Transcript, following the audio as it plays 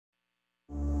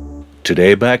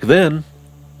Today back then,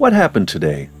 what happened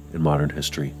today in modern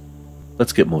history?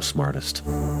 Let's get most smartest.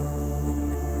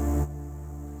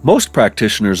 Most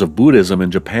practitioners of Buddhism in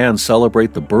Japan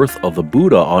celebrate the birth of the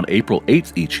Buddha on April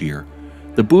 8th each year.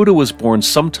 The Buddha was born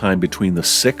sometime between the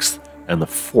 6th and the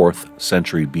 4th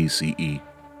century BCE.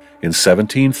 In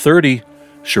 1730,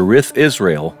 Sharith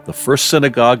Israel, the first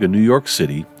synagogue in New York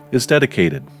City, is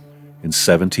dedicated. In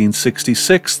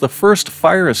 1766, the first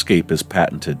fire escape is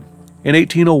patented. In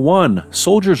 1801,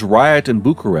 soldiers riot in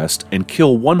Bucharest and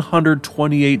kill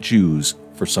 128 Jews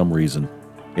for some reason.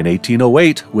 In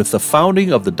 1808, with the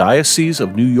founding of the Diocese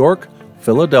of New York,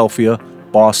 Philadelphia,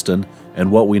 Boston,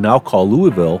 and what we now call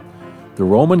Louisville, the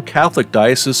Roman Catholic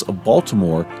Diocese of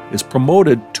Baltimore is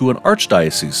promoted to an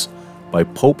archdiocese by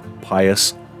Pope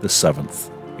Pius VII.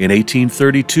 In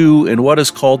 1832, in what is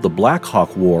called the Black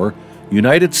Hawk War,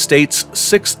 United States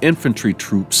 6th Infantry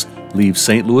troops leave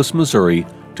St. Louis, Missouri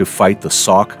to fight the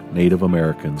Sauk Native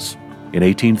Americans. In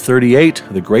 1838,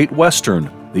 the Great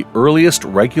Western, the earliest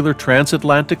regular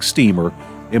transatlantic steamer,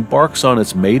 embarks on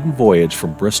its maiden voyage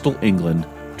from Bristol, England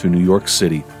to New York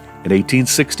City. In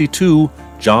 1862,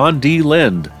 John D.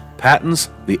 Lind patents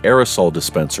the aerosol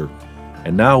dispenser,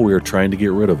 and now we are trying to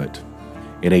get rid of it.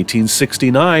 In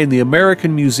 1869, the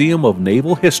American Museum of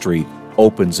Naval History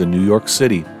opens in New York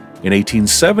City. In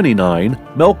 1879,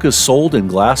 milk is sold in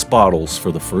glass bottles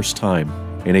for the first time.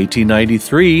 In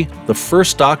 1893, the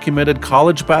first documented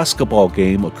college basketball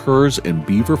game occurs in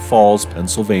Beaver Falls,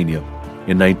 Pennsylvania.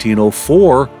 In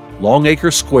 1904, Longacre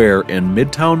Square in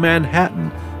Midtown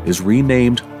Manhattan is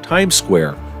renamed Times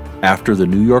Square after the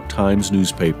New York Times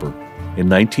newspaper. In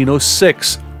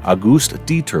 1906, Auguste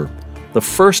Deter, the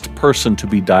first person to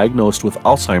be diagnosed with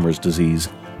Alzheimer's disease,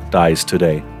 dies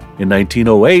today. In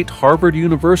 1908, Harvard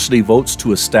University votes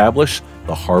to establish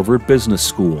the Harvard Business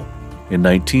School. In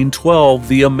 1912,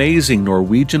 the amazing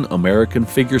Norwegian-American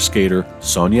figure skater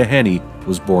Sonja Henie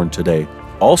was born today.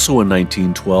 Also in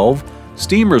 1912,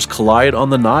 steamers collide on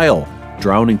the Nile,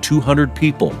 drowning 200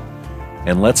 people.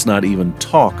 And let's not even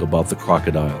talk about the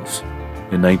crocodiles.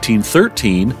 In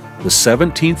 1913, the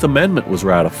 17th Amendment was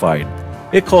ratified.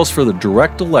 It calls for the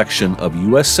direct election of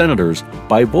U.S. senators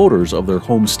by voters of their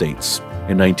home states.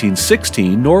 In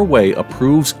 1916, Norway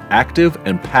approves active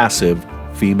and passive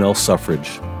female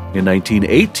suffrage. In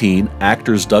 1918,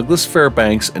 actors Douglas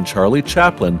Fairbanks and Charlie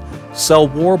Chaplin sell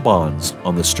war bonds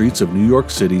on the streets of New York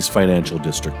City's financial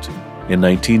district. In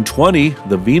 1920,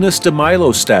 the Venus de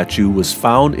Milo statue was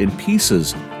found in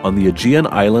pieces on the Aegean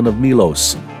island of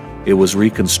Milos. It was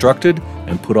reconstructed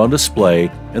and put on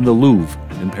display in the Louvre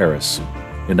in Paris.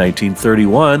 In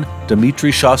 1931,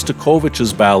 Dmitri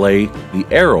Shostakovich's ballet, The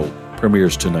Arrow,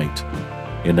 premieres tonight.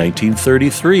 In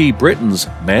 1933, Britain's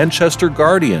Manchester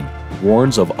Guardian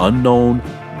warns of unknown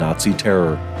Nazi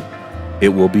terror. It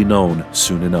will be known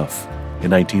soon enough. In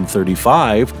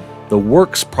 1935, the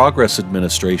Works Progress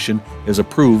Administration is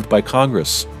approved by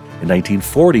Congress. In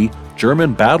 1940,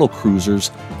 German battle cruisers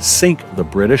sink the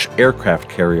British aircraft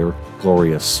carrier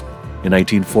Glorious. In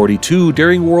 1942,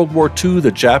 during World War II,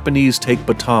 the Japanese take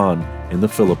Bataan in the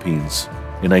Philippines.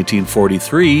 In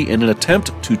 1943, in an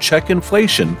attempt to check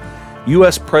inflation,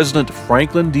 U.S. President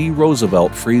Franklin D.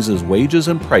 Roosevelt freezes wages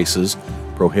and prices,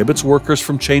 prohibits workers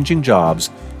from changing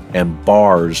jobs, and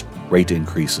bars rate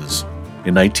increases.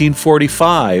 In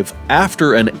 1945,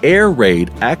 after an air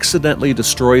raid accidentally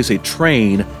destroys a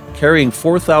train carrying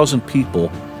 4,000 people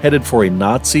headed for a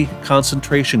Nazi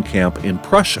concentration camp in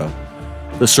Prussia,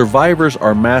 the survivors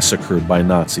are massacred by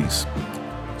Nazis.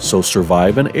 So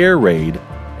survive an air raid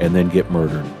and then get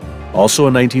murdered. Also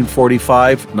in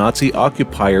 1945, Nazi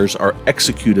occupiers are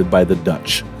executed by the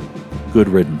Dutch. Good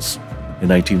riddance. In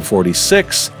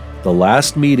 1946, the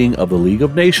last meeting of the League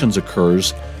of Nations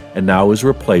occurs and now is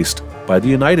replaced by the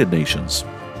United Nations.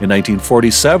 In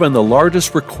 1947, the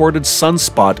largest recorded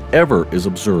sunspot ever is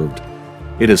observed.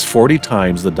 It is 40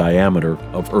 times the diameter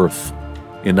of Earth.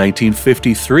 In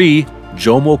 1953,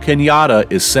 Jomo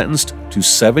Kenyatta is sentenced to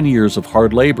 7 years of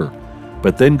hard labor,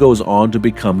 but then goes on to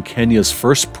become Kenya's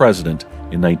first president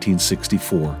in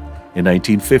 1964. In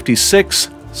 1956,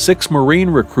 6 Marine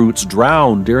recruits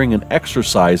drowned during an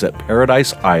exercise at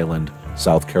Paradise Island,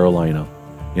 South Carolina.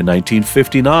 In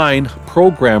 1959,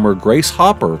 programmer Grace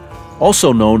Hopper,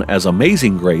 also known as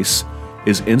Amazing Grace,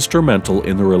 is instrumental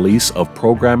in the release of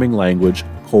programming language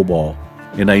COBOL.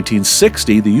 In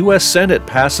 1960, the U.S. Senate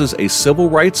passes a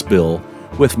civil rights bill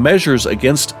with measures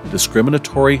against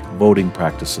discriminatory voting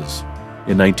practices.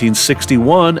 In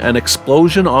 1961, an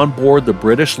explosion on board the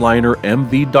British liner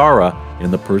MV Dara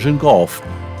in the Persian Gulf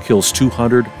kills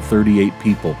 238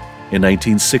 people. In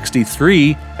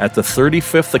 1963, at the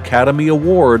 35th Academy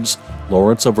Awards,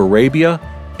 Lawrence of Arabia,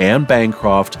 Anne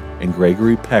Bancroft, and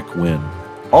Gregory Peck win.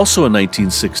 Also in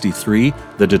 1963,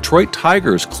 the Detroit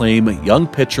Tigers claim young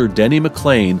pitcher Denny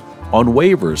McLain on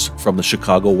waivers from the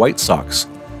Chicago White Sox.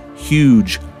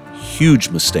 Huge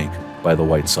mistake by the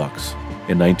White Sox.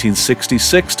 In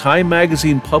 1966, Time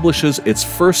magazine publishes its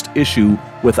first issue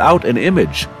without an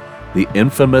image, the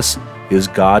infamous Is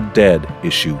God Dead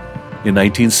issue. In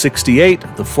 1968,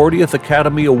 the 40th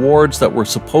Academy Awards that were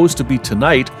supposed to be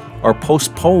tonight are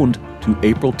postponed to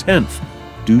April 10th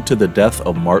due to the death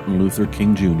of Martin Luther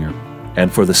King Jr.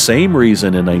 And for the same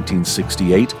reason in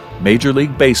 1968, Major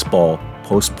League Baseball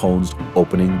postpones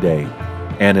opening day.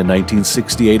 And in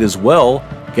 1968 as well,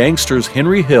 gangsters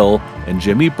Henry Hill and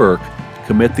Jimmy Burke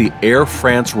commit the Air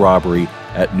France robbery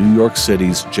at New York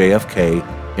City's JFK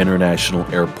International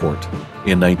Airport.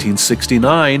 In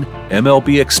 1969,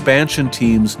 MLB expansion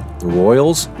teams, the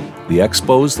Royals, the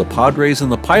Expos, the Padres,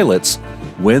 and the Pilots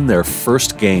win their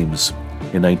first games.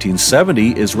 In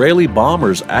 1970, Israeli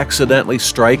bombers accidentally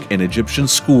strike an Egyptian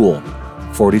school.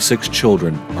 46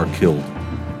 children are killed.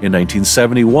 In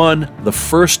 1971, the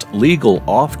first legal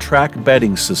off-track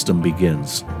betting system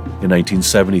begins. In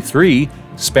 1973,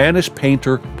 Spanish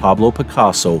painter Pablo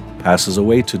Picasso passes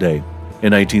away today.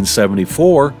 In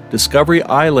 1974, Discovery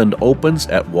Island opens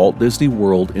at Walt Disney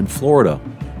World in Florida.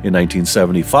 In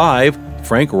 1975,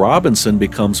 Frank Robinson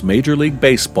becomes Major League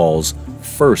Baseball's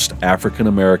first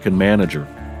African-American manager.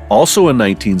 Also in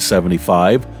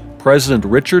 1975, President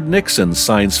Richard Nixon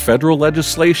signs federal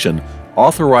legislation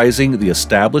authorizing the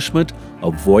establishment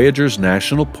of Voyageurs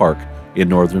National Park in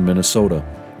northern Minnesota.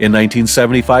 In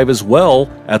 1975 as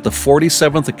well, at the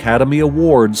 47th Academy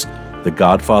Awards, The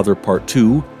Godfather Part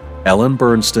II, Ellen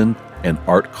Burstyn, and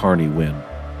Art Carney win.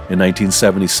 In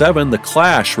 1977, The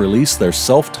Clash released their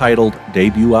self-titled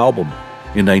debut album.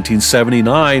 In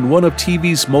 1979, one of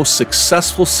TV's most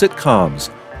successful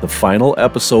sitcoms, the final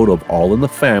episode of All in the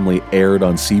Family, aired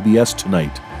on CBS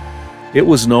Tonight. It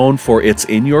was known for its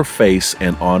in-your-face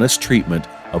and honest treatment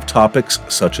of topics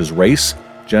such as race,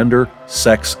 gender,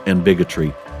 sex, and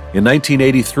bigotry. In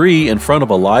 1983, in front of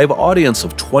a live audience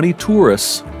of 20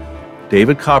 tourists,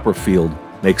 David Copperfield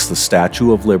makes the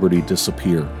Statue of Liberty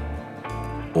disappear.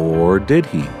 Or did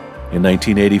he? In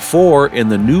 1984, in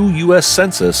the new U.S.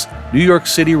 Census, New York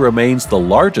City remains the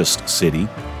largest city,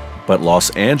 but Los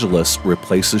Angeles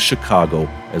replaces Chicago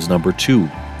as number 2.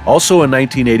 Also in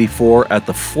 1984, at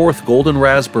the 4th Golden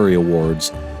Raspberry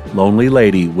Awards, Lonely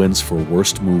Lady wins for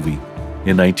Worst Movie.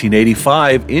 In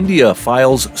 1985, India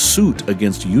files suit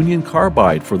against Union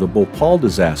Carbide for the Bhopal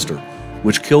disaster,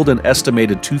 which killed an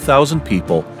estimated 2,000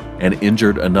 people and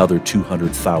injured another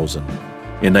 200,000.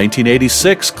 In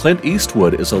 1986, Clint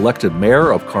Eastwood is elected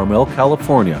mayor of Carmel,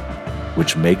 California,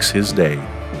 which makes his day.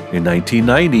 In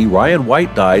 1990, Ryan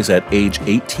White dies at age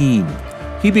 18.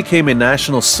 He became a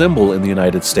national symbol in the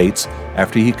United States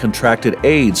after he contracted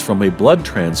AIDS from a blood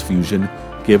transfusion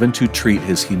given to treat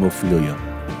his hemophilia.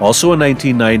 Also in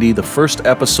 1990, the first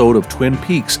episode of Twin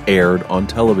Peaks aired on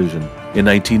television. In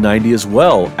 1990 as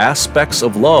well, Aspects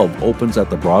of Love opens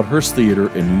at the Broadhurst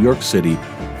Theater in New York City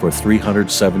for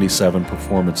 377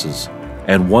 performances.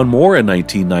 And one more in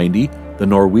 1990, the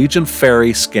Norwegian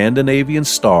ferry Scandinavian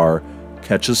Star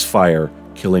catches fire,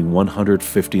 killing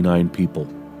 159 people.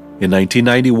 In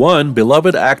 1991,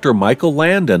 beloved actor Michael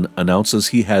Landon announces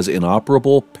he has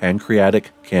inoperable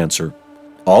pancreatic cancer.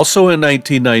 Also in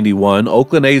 1991,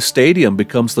 Oakland A's Stadium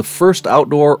becomes the first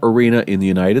outdoor arena in the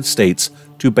United States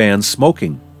to ban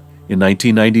smoking. In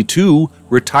 1992,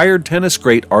 retired tennis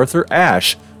great Arthur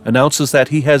Ashe announces that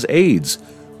he has AIDS,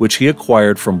 which he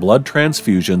acquired from blood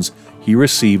transfusions he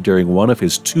received during one of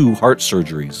his 2 heart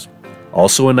surgeries.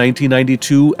 Also in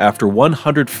 1992, after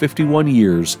 151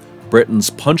 years, Britain's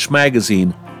Punch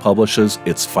magazine publishes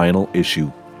its final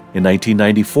issue. In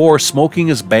 1994, smoking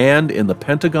is banned in the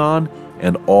Pentagon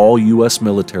and all U.S.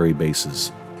 military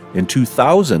bases. In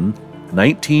 2000,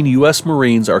 19 U.S.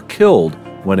 Marines are killed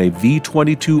when a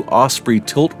V-22 Osprey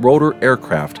tilt-rotor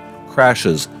aircraft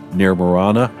crashes near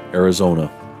Marana,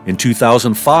 Arizona. In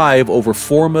 2005, over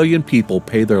 4 million people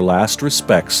pay their last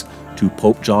respects to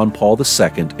Pope John Paul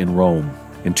II in Rome.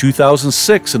 In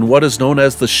 2006, in what is known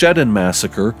as the Shedden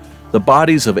Massacre, the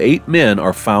bodies of 8 men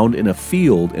are found in a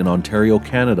field in Ontario,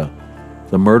 Canada.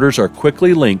 The murders are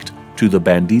quickly linked to the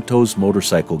Banditos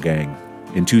motorcycle gang.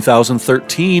 In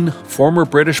 2013, former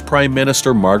British Prime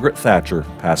Minister Margaret Thatcher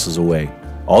passes away.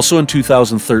 Also in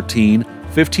 2013,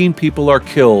 15 people are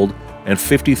killed and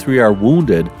 53 are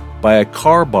wounded by a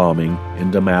car bombing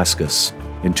in Damascus.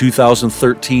 In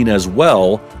 2013 as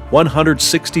well,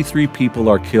 163 people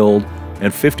are killed,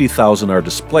 and 50,000 are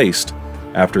displaced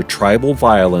after tribal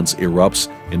violence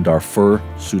erupts in Darfur,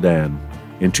 Sudan.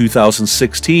 In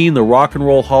 2016, the Rock and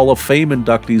Roll Hall of Fame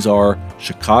inductees are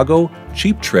Chicago,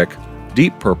 Cheap Trick,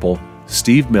 Deep Purple,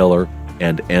 Steve Miller,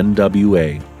 and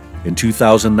NWA. In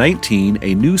 2019,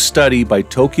 a new study by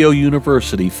Tokyo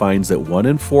University finds that 1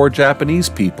 in 4 Japanese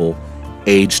people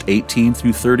aged 18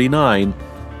 through 39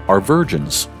 are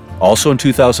virgins. Also in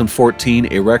 2014,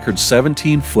 a record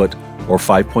 17-foot or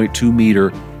 5.2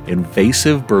 meter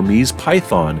invasive Burmese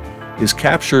python is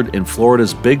captured in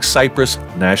Florida's Big Cypress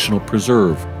National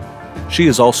Preserve. She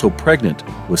is also pregnant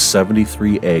with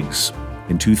 73 eggs.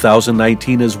 In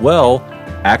 2019 as well,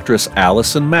 actress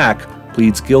Allison Mack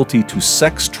pleads guilty to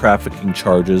sex trafficking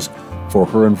charges for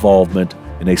her involvement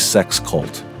in a sex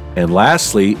cult. And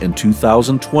lastly, in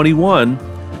 2021,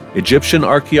 Egyptian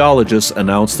archaeologists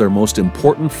announced their most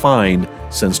important find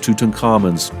since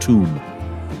Tutankhamun's tomb,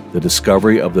 the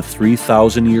discovery of the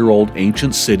 3,000-year-old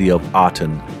ancient city of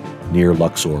Aten near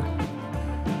Luxor.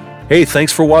 Hey,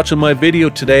 thanks for watching my video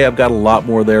today. I've got a lot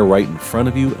more there right in front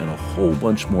of you and a whole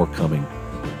bunch more coming.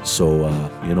 So,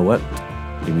 you know what?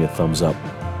 Give me a thumbs up.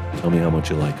 Tell me how much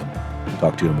you like them.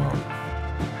 Talk to you tomorrow.